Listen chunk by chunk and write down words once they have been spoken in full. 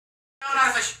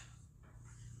عارفش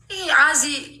ايه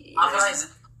عازي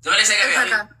زماني ساكبي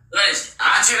زماني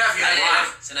عاشي رافي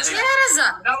يا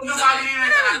رزا لو نفعلين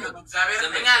نتناقض زابير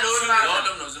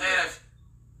لولم زماني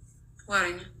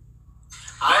وريني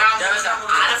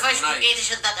عارفش ايه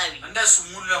تشدد ابي الناس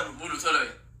مولو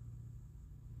طلعي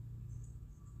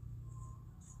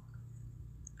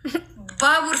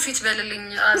بابور فيت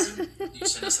باللين عازي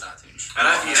سنة سرعة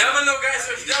رافي دبل نو جايز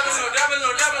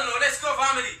دبل نو ليتس جو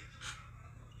فاميلي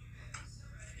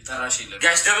يتراشي لك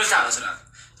جايز دبل تاع سرعة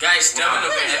جايز دبل نو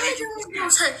جايز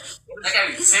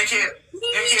سكير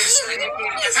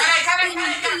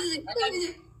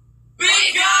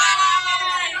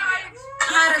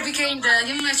عربي كاين دا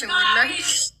يما شو والله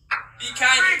Be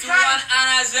kind to one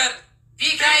another. Be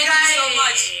kind so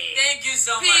much. Thank you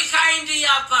so much. Be kind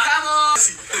يابا. Come on.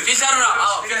 Peter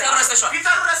رستشوا.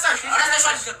 بيتر رستش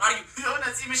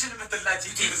هنا زي مش المثلاجي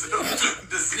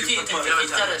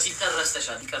Peter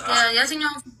رستشوا. يا سينيو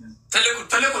تلكون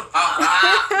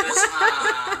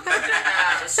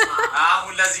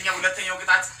ولا زينيا ولا تانية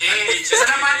وقطعت ايه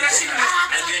سلام عليكم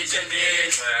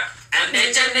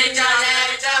عندي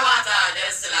جالة جواتا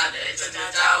دسلا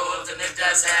جاوت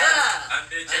ندس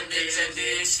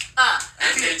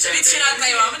عندي بيتشنا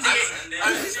تايوا من دي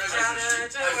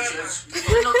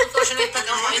توش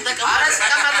نتكلم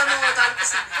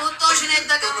توش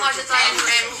نتكلم مش تايم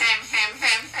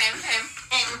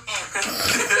هم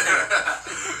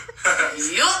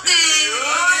يوتي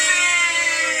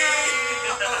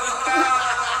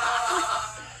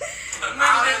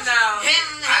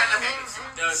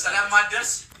سلام ما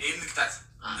درس ايه نكتات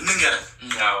ننقرب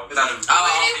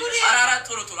አራራት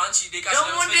ቶሎ ቶሎ አንቺ ደቂቃ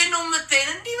ደግሞ እንዴት ነው የምትሄድ?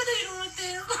 እንዲህ ብለሽ ነው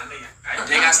የምትሄደው?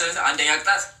 ደቂቃ ስለዚህ አንደኛ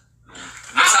ቅጣት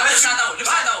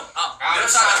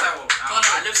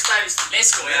ልብስ ታይስ ሌትስ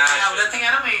ጎ ሁለተኛ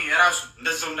ደግሞ ራሱ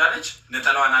እንደዛው እንዳለች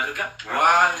ነጠላዋን አድርጋ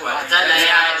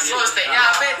ሶስተኛ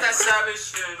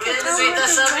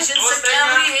ቤተሰብሽን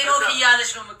ስቀብሪ ሄኖክ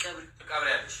እያለች ነው የምትቀብሪ።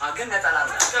 ግን ነጠላ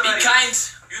Be kind.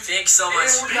 Thank you so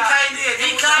much. Be kind.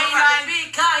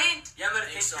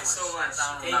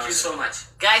 Thank you so much.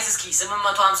 Guys, እስኪ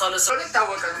 852 ሰው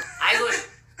ይታወቃል። አይዞሽ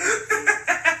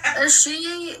እሺ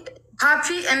ሃፒ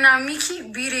እና ሚኪ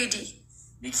ቢሬዲ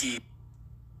Mickey.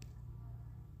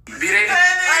 ቢሬዲ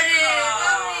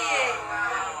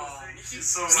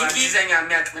ሚኪ ዘኛ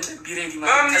የሚያውቅ ምንድን ቢሬዲ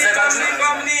ማለት ተዘጋጁ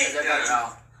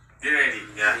ቢሬዲ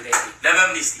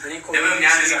ለበምኒ እስቲ ለበምኒ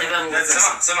አንድ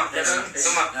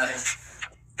ስማ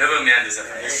ለበምኒ አንድ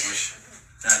ዘፈንሽ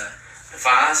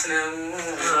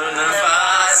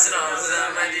ነፋስ ነው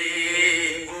ዘመዴ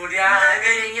ጉድ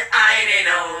ያገኝ አይኔ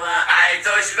ነው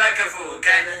አይቶሽ በክፉ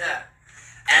ቀን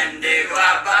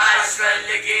እንድግባባሽ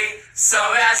ፈልጌ ሰው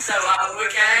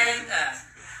ያስተዋውቀኝ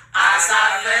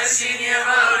አሳፈርሽኝ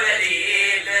የመውደዴ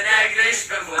ልነግርሽ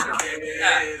ብሞክር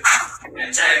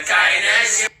ጨካኝ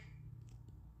ነሽ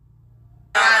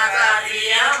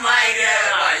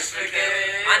የማይገባሽ ፍቅር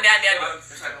አንዴ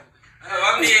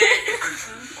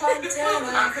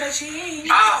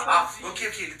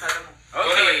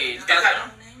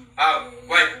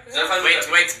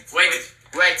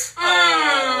wait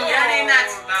ያኔ ናት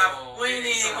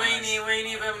ወይኔ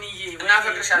በምንዬ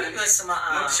እናፈቅርሻለን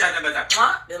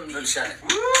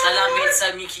ሰላም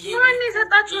ቤተሰብ ሚኪዬ ማን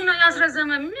የሰጣችሁ ነው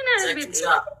ያስረዘመ ምን አይነት ቤት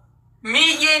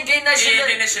ሚዬ እንዴት ነሽ?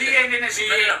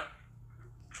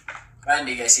 አንዴ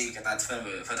ጋይስ ቅጣት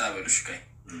ፈታ በሉሽ ጋይ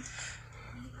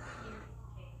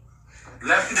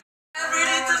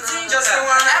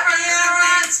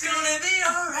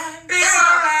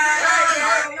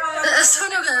እሱ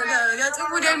ነው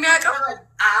ገጥሙ የሚያውቀው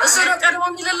እሱ ነው ቀድሞ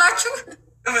የሚልላችሁ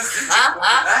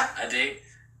አዴ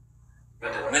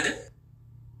ምንድን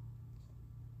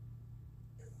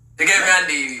ድገሚ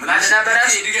አንዴ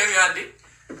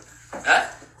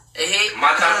ይሄ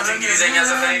ማታውቁት እንግሊዘኛ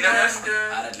ዘፈን ነበር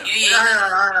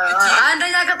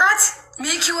አንደኛ ቅጣት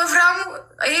ሚኪ ወፍራሙ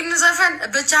ይሄን ዘፈን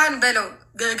ብቻህን በለው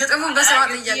ግጥሙን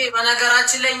በስርዓት እያለ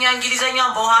በነገራችን ላይ እኛ እንግሊዘኛ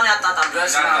በኋላ ያጣጣም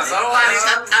ሰሩላት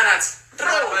ያጣናት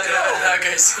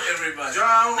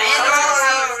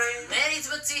ሜሪት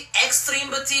ብቲ ኤክስትሪም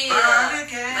ብቲ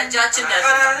መጃችን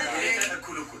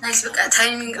ናይስ በቃ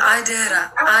ታይሚንግ አደራ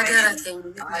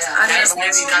ታይሚንግ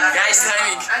ጋይስ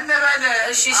ታይሚንግ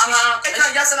እሺ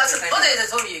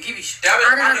ጊቢሽ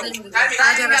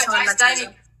አደራ ሰውላችሁ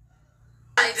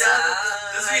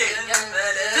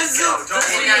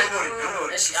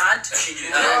እሺ አንድ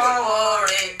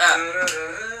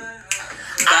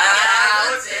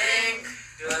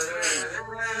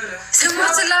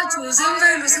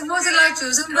ስሞትላችሁ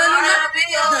ዝም በሉ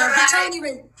ብቻውን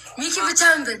ይበል ሚኪ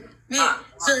ብቻውን በል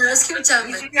እስኪ ብቻውን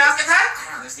በል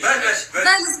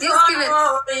እስኪ በል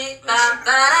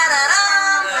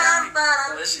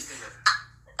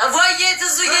أبوي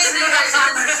تزوجي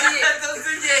سلام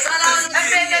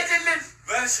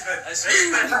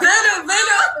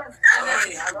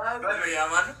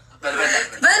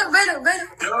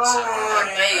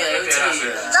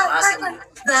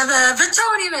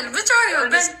ብቻውን ይበል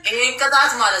ይሄን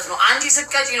ቅጣት ማለት ነው። አንቺ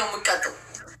ስቀጪ ነው የምትቀጣው።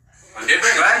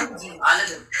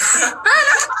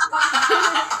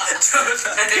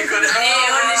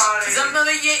 ዝም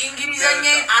ብዬ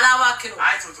እንግሊዘኛዬን አላባክንም።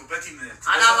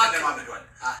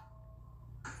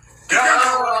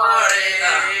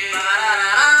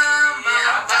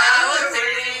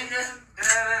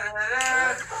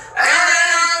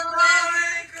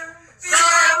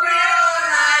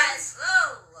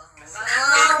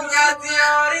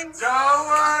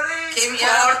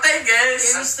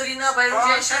 ኬሚስትሪ እና ባዮሎጂ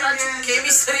አይሻላችሁ?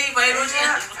 ኬሚስትሪ ባዮሎጂ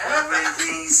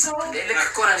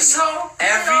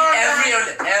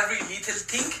every little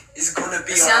thing is gonna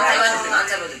be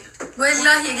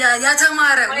ወላሂ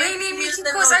ያተማረ ወይኔ ሚኪ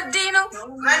እኮ ጸዴ ነው።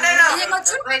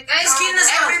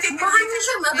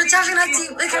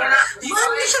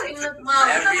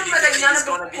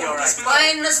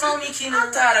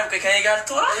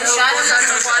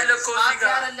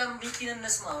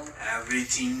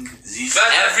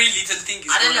 every little thing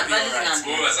is gonna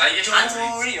be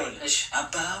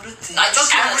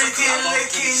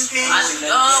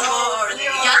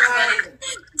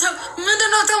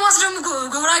ምንድነው ቶማስ ደግሞ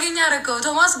ጉራጌኛ ያደረገው?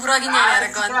 ቶማስ ጉራጌኛ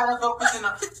ያደረገው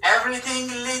everything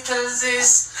little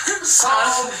this so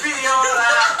be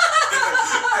alright.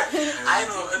 I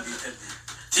know a little.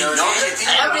 everything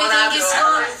is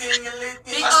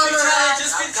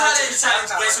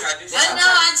እና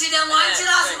አንቺ ደግሞ አንቺ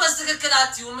ራሱ በትክክል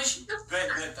አትዩም። እሺ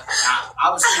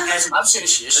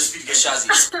አብሽርሽ እሺ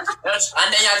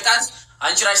አንደኛ ቅጣት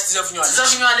አንቺ ራስሽ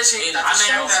ትዘፍኛለሽ።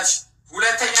 አንደኛ ቅጣት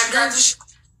ሁለተኛ ቅጣትሽ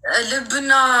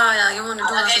ልብና የሆነ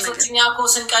ዶላርኛ እኮ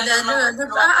ስንቀልድ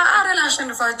አረ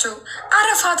ላሸንፋቸው። አረ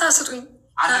ፋታ ስጡኝ።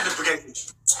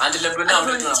 አንድ ልብና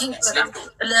ሁለት ነው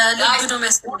ለልብ ነው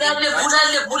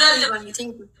የሚያስፈልገው። ቡዳል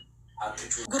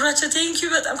ጉራቸው ቴንኪዩ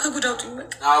በጣም ከጉዳውጡኝ።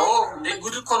 በቃ አዎ እንዴ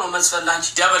ጉድ እኮ ነው መስፈላ አንቺ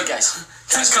ዳብል ጋይስ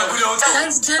ከጉዳውጡ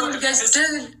ደብል ጋይስ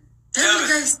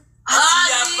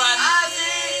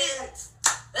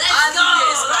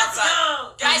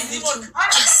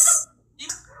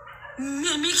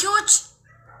ሚኪዎች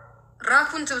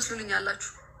ራኩን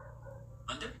ትመስሉልኛላችሁ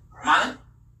ማለት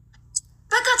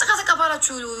በቃ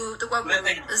ተቀባላችሁ ጥቋቁ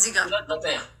እዚህ ጋር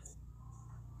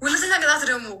ሁለተኛ ቅጣት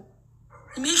ደግሞ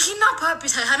ሚኪና ፓፒ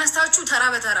ተነስታችሁ ተራ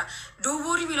በተራ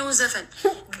ዶቦሪ የሚለውን ዘፈን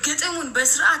ግጥሙን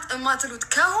በስርዓት እማትሉት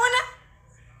ከሆነ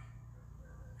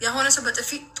የሆነ ሰው በጥፊ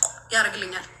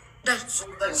ያደርግልኛል።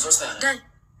 ዳይ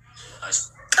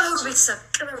ቅበሩ ቤተሰብ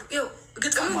ቅበሩ። ይኸው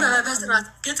ግጥሙ በስርዓት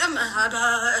ግጥም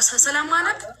ሰላም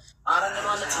ማነቅ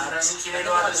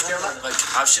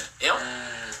አብሽር ይኸው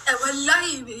ወላሂ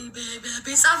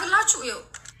ቢጻፍላችሁ ይኸው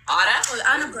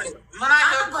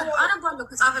አነባለሁ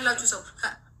ከጻፈላችሁ ሰው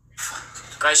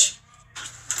ቀሽ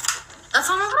ጠፋ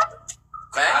መብራት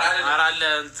አራለ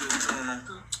እንትኑ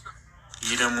ነው።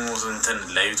 ይሄ ደግሞ እንትን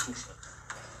ላይቱ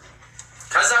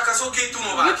ከዛ ከሶኬቱ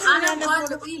ነው ባክ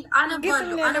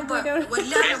አነባለሁ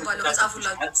ወላሂ አነባለሁ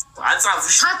ከጻፉላችሁ አጻፉ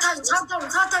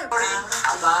ሳታይ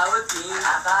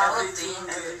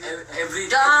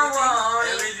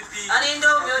እኔ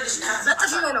እንደውም ይኸውልሽ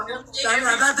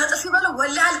በጥፊ በለው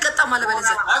ወላሂ አልቀጣም አለ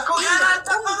በለዚያ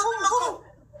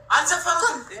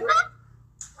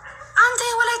አንተ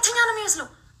ወላይተኛ ነው የሚመስለው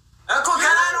እኮ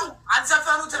ገና ነው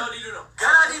አልዘፈኑትም ሊሉ ነው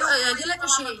ገና ሊሉ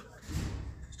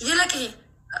ይለቅ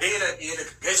ይሄ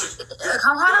ጋይሶች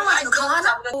ከኋላ ማለት ነው ከኋላ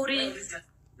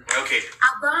ኦኬ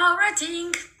about everything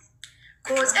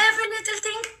cause every little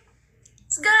thing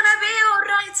is gonna be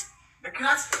alright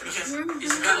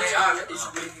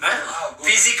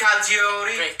ፊዚካል ቲዮሪ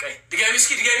ድጋሚ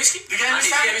እስኪ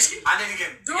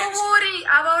don't worry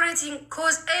about everything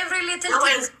cause every little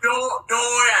thing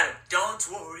don't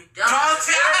worry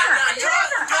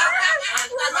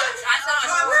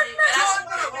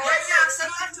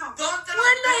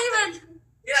ወላሂ በል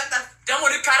ደግሞ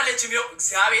ልክ አይደለችም። ይኸው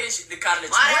እግዚአብሔርን ልክ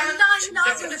አይደለችም። ወላሂ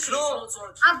ልክ ነው።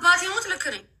 አባቴ ሞት ልክ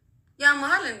ነኝ።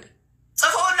 ያመሃል እንዴ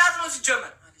ጽፎላት ነው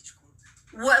ሲጀመር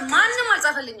ማንም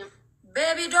አልጻፈልኝም።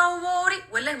 ቤቢ ዶንት ወሪ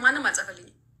ወላሂ ማንም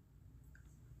አልጻፈልኝም።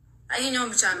 አይኛው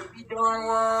ብቻ ነው።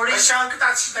 እሻን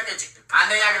ቅጣትሽ ተቀጭ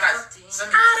አንደኛ ቅጣት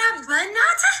ኧረ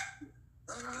በእናትህ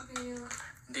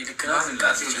እንዴ ልክ ነው።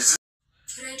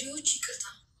 ፍሬዲዎች ይቅርታ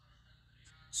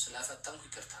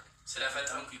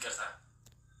ስለፈጠንኩ ይቅርታ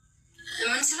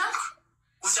ምን ስላልኩ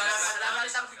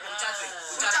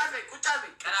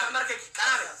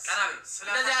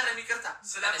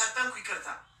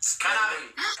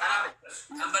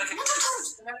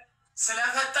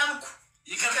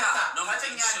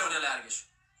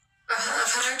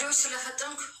ፈረንጆች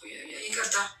ስለፈጠንኩ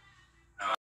ይቅርታ